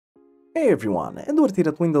Hey everyone, Edward here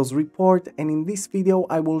at Windows Report, and in this video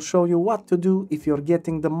I will show you what to do if you're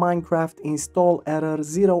getting the Minecraft install error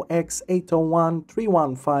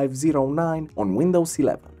 0x80131509 on Windows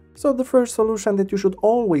 11. So the first solution that you should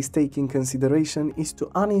always take in consideration is to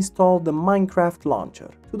uninstall the Minecraft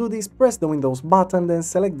launcher. To do this, press the Windows button, then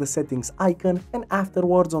select the settings icon, and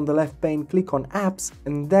afterwards on the left pane click on apps,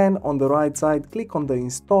 and then on the right side click on the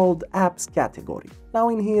installed apps category. Now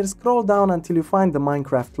in here, scroll down until you find the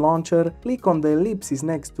Minecraft launcher, click on the ellipsis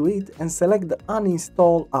next to it and select the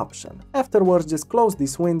uninstall option. Afterwards, just close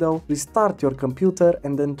this window, restart your computer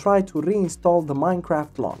and then try to reinstall the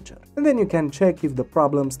Minecraft launcher. And then you can check if the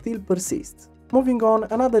problem still persists. Moving on,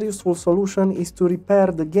 another useful solution is to repair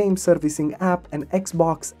the game servicing app and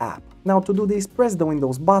Xbox app. Now to do this, press the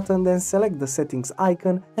Windows button, then select the settings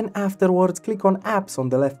icon, and afterwards click on apps on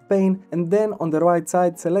the left pane, and then on the right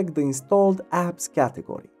side select the installed apps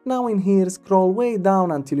category. Now in here, scroll way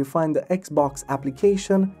down until you find the Xbox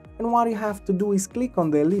application, and what you have to do is click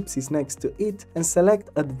on the ellipsis next to it and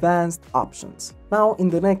select Advanced Options. Now in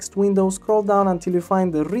the next window, scroll down until you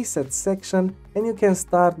find the Reset section, and you can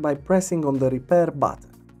start by pressing on the Repair button.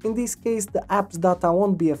 In this case, the app's data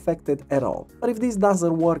won't be affected at all, but if this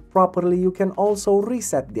doesn't work properly, you can also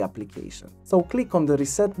reset the application. So click on the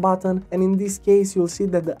Reset button, and in this case you'll see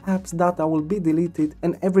that the app's data will be deleted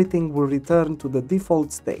and everything will return to the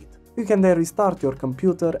default state. You can then restart your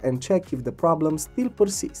computer and check if the problem still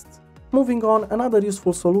persists. Moving on, another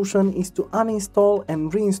useful solution is to uninstall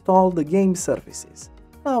and reinstall the game services.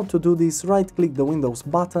 Now to do this, right-click the Windows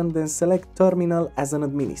button, then select Terminal as an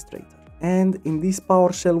administrator. And in this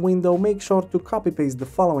PowerShell window, make sure to copy-paste the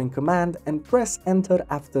following command and press Enter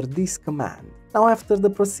after this command. Now after the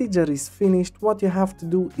procedure is finished, what you have to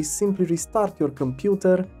do is simply restart your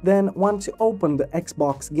computer, then once you open the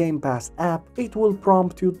Xbox Game Pass app, it will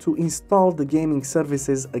prompt you to install the gaming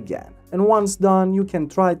services again. And once done, you can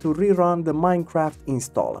try to rerun the Minecraft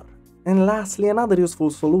installer. And lastly, another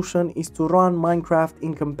useful solution is to run Minecraft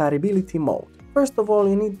in compatibility mode. First of all,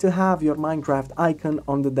 you need to have your Minecraft icon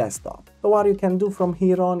on the desktop. So what you can do from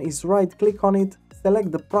here on is right-click on it,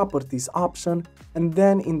 select the Properties option, and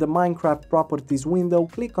then in the Minecraft Properties window,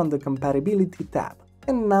 click on the Compatibility tab.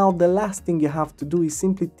 And now the last thing you have to do is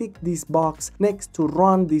simply tick this box next to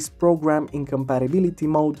Run this program in compatibility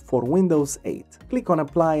mode for Windows 8. Click on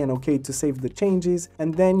Apply and OK to save the changes,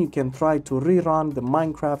 and then you can try to rerun the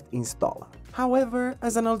Minecraft installer. However,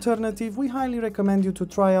 as an alternative, we highly recommend you to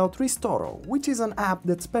try out Restoro, which is an app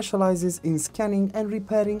that specializes in scanning and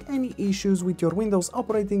repairing any issues with your Windows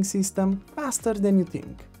operating system faster than you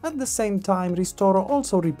think. At the same time, Restoro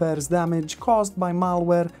also repairs damage caused by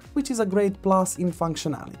malware, which is a great plus in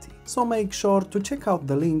functionality. So make sure to check out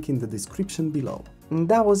the link in the description below. And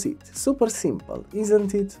that was it. Super simple,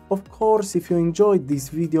 isn't it? Of course, if you enjoyed this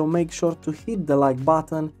video, make sure to hit the like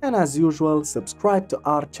button and as usual, subscribe to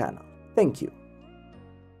our channel. Thank you.